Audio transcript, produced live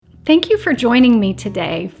Thank you for joining me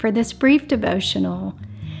today for this brief devotional.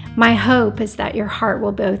 My hope is that your heart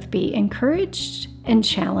will both be encouraged and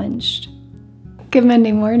challenged. Good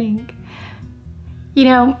Monday morning. You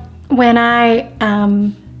know, when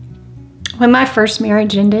my first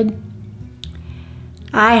marriage ended,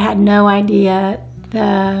 I had no idea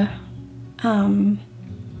the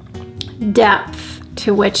depth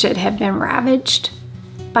to which it had been ravaged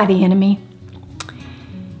by the enemy.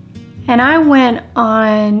 And I went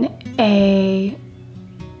on a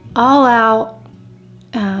all-out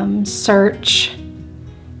search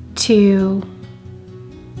to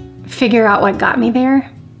figure out what got me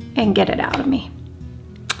there and get it out of me.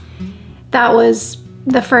 That was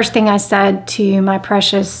the first thing I said to my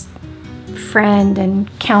precious friend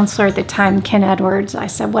and counselor at the time, Ken Edwards. I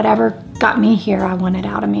said, whatever got me here, I want it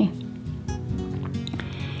out of me.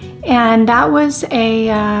 And that was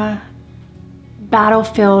a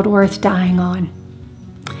battlefield worth dying on.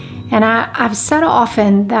 And I've said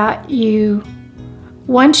often that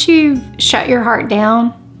once you've shut your heart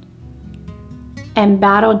down and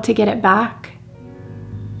battled to get it back,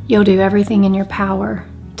 you'll do everything in your power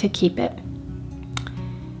to keep it.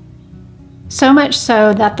 So much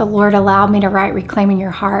so that the Lord allowed me to write Reclaiming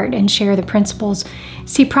Your Heart and share the principles.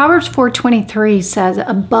 See, Proverbs 4:23 says,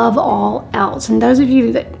 above all else, and those of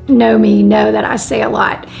you that know me know that I say a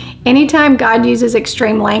lot, anytime God uses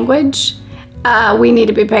extreme language, we need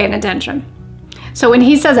to be paying attention. So when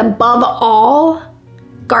he says above all,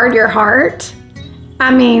 guard your heart,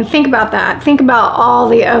 I mean, think about that. Think about all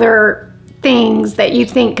the other things that you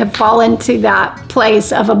think could fall into that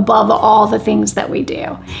place of above all the things that we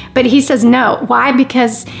do. But he says no. Why?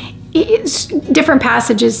 Because different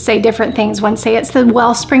passages say different things. One say it's the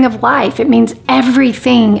wellspring of life. It means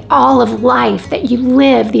everything, all of life that you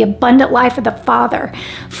live, the abundant life of the Father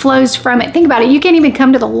flows from it. Think about it. You can't even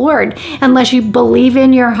come to the Lord unless you believe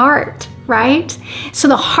in your heart, right? So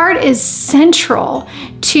the heart is central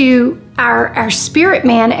to our spirit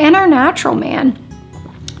man and our natural man.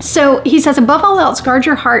 So he says, above all else, guard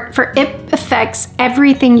your heart, for it affects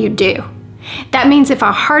everything you do. That means if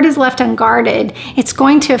our heart is left unguarded, it's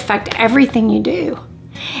going to affect everything you do.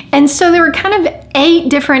 And so there were kind of 8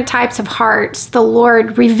 different types of hearts the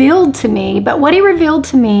Lord revealed to me. But what he revealed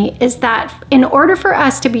to me is that in order for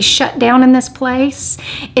us to be shut down in this place,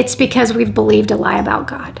 it's because we've believed a lie about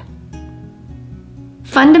God.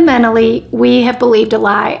 Fundamentally, we have believed a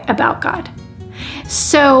lie about God.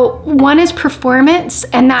 So one is performance,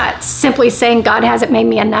 and that's simply saying God hasn't made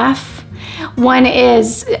me enough. One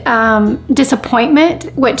is disappointment,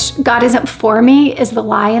 which God isn't for me, is the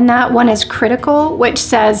lie in that. One is critical, which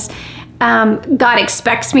says God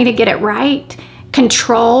expects me to get it right.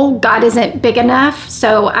 Control, God isn't big enough,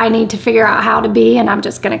 so I need to figure out how to be, and I'm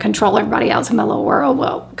just going to control everybody else in my little world.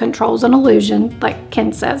 Well, control's an illusion, like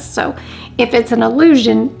Ken says. So if it's an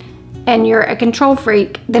illusion and you're a control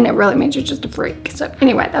freak, then it really means you're just a freak. So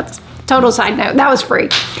anyway, that's total side note. That was free.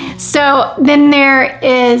 So then there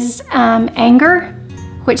is anger,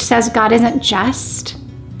 which says God isn't just.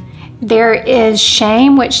 There is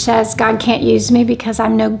shame, which says God can't use me because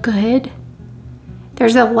I'm no good.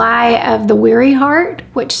 There's a lie of the weary heart,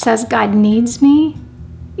 which says God needs me,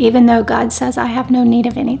 even though God says I have no need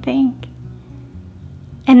of anything.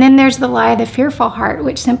 And then there's the lie of the fearful heart,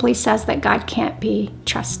 which simply says that God can't be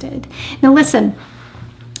trusted. Now listen,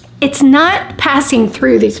 it's not passing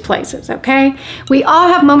through these places, okay? We all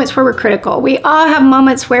have moments where we're critical. We all have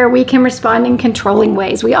moments where we can respond in controlling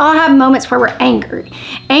ways. We all have moments where we're angry.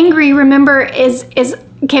 Angry, remember,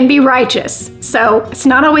 can be righteous. So it's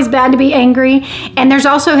not always bad to be angry. And there's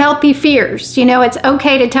also healthy fears. You know, it's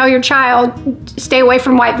okay to tell your child, stay away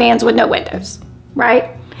from white vans with no windows,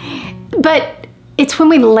 right? But it's when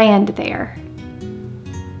we land there,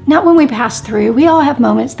 not when we pass through. We all have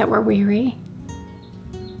moments that we're weary.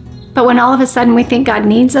 But when all of a sudden we think God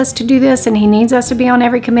needs us to do this, and he needs us to be on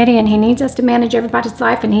every committee, and he needs us to manage everybody's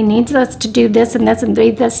life, and he needs us to do this and this and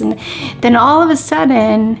do this, and then all of a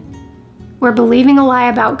sudden we're believing a lie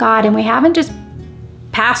about God, and we haven't just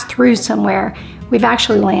passed through somewhere, we've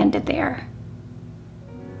actually landed there.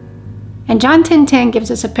 And John 10:10 gives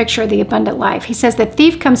us a picture of the abundant life. He says, the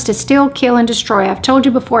thief comes to steal, kill, and destroy. I've told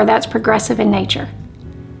you before, that's progressive in nature.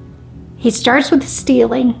 He starts with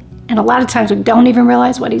stealing, and a lot of times we don't even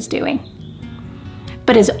realize what he's doing.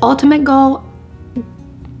 But his ultimate goal,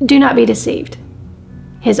 do not be deceived.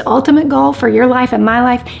 His ultimate goal for your life and my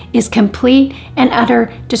life is complete and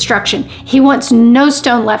utter destruction. He wants no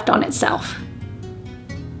stone left on itself.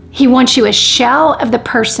 He wants you a shell of the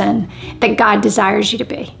person that God desires you to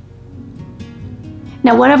be.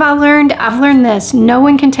 Now, what have I learned? I've learned this. No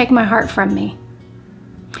one can take my heart from me.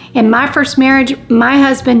 In my first marriage, my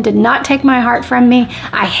husband did not take my heart from me.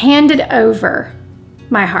 I handed over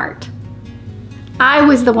my heart. I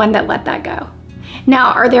was the one that let that go.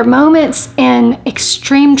 Now, are there moments in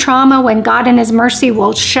extreme trauma when God in His mercy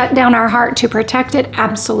will shut down our heart to protect it?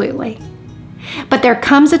 Absolutely. But there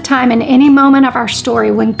comes a time in any moment of our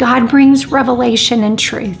story when God brings revelation and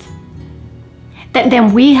truth, that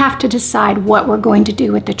then we have to decide what we're going to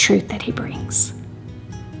do with the truth that He brings.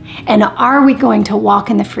 And are we going to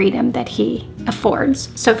walk in the freedom that He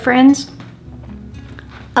affords? So friends,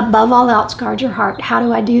 above all else, guard your heart. How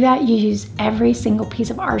do I do that? You use every single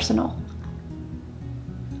piece of arsenal.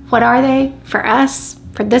 What are they for us,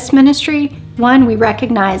 for this ministry? One, we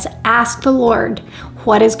recognize, ask the Lord,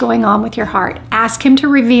 what is going on with your heart? Ask Him to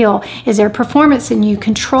reveal, is there performance in you,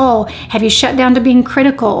 control? Have you shut down to being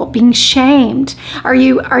critical, being shamed? Are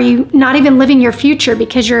you not even living your future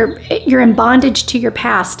because you're in bondage to your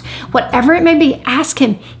past? Whatever it may be, ask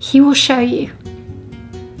Him. He will show you.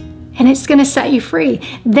 And it's going to set you free.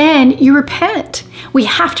 Then you repent. We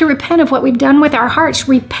have to repent of what we've done with our hearts.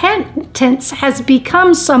 Repentance has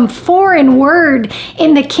become some foreign word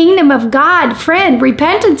in the kingdom of God. Friend,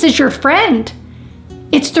 repentance is your friend.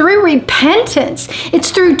 It's through repentance. It's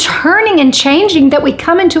through turning and changing that we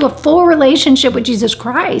come into a full relationship with Jesus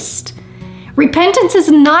Christ. Repentance is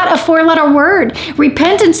not a four-letter word.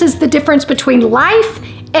 Repentance is the difference between life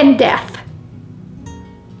and death.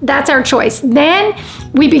 That's our choice. Then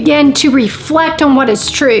we begin to reflect on what is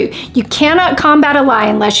true. You cannot combat a lie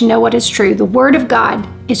unless you know what is true. The Word of God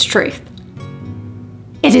is truth.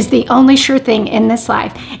 It is the only sure thing in this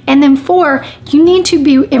life. And then 4, you need to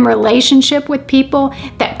be in relationship with people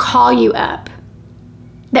that call you up,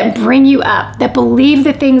 that bring you up, that believe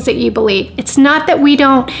the things that you believe. It's not that we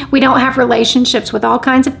don't have relationships with all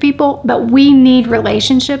kinds of people, but we need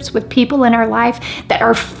relationships with people in our life that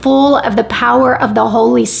are full of the power of the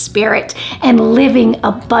Holy Spirit and living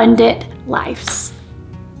abundant lives.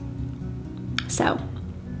 So,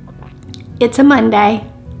 it's a Monday.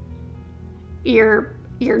 You're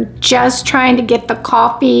just trying to get the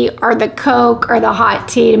coffee or the Coke or the hot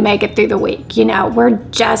tea to make it through the week. We're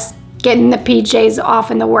just getting the PJs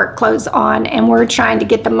off and the work clothes on, and we're trying to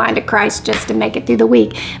get the mind of Christ just to make it through the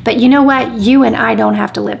week. But you know what? You and I don't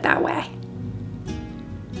have to live that way.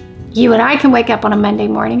 You and I can wake up on a Monday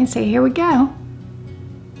morning and say, here we go.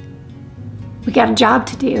 We got a job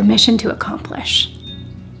to do, a mission to accomplish,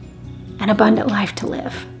 an abundant life to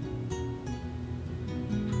live.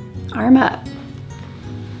 Arm up.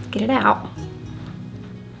 Get it out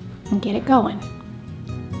and get it going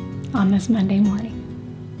on this Monday morning.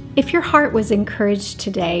 If your heart was encouraged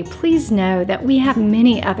today, please know that we have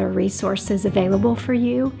many other resources available for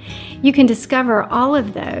you. You can discover all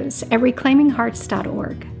of those at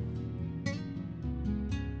reclaiminghearts.org.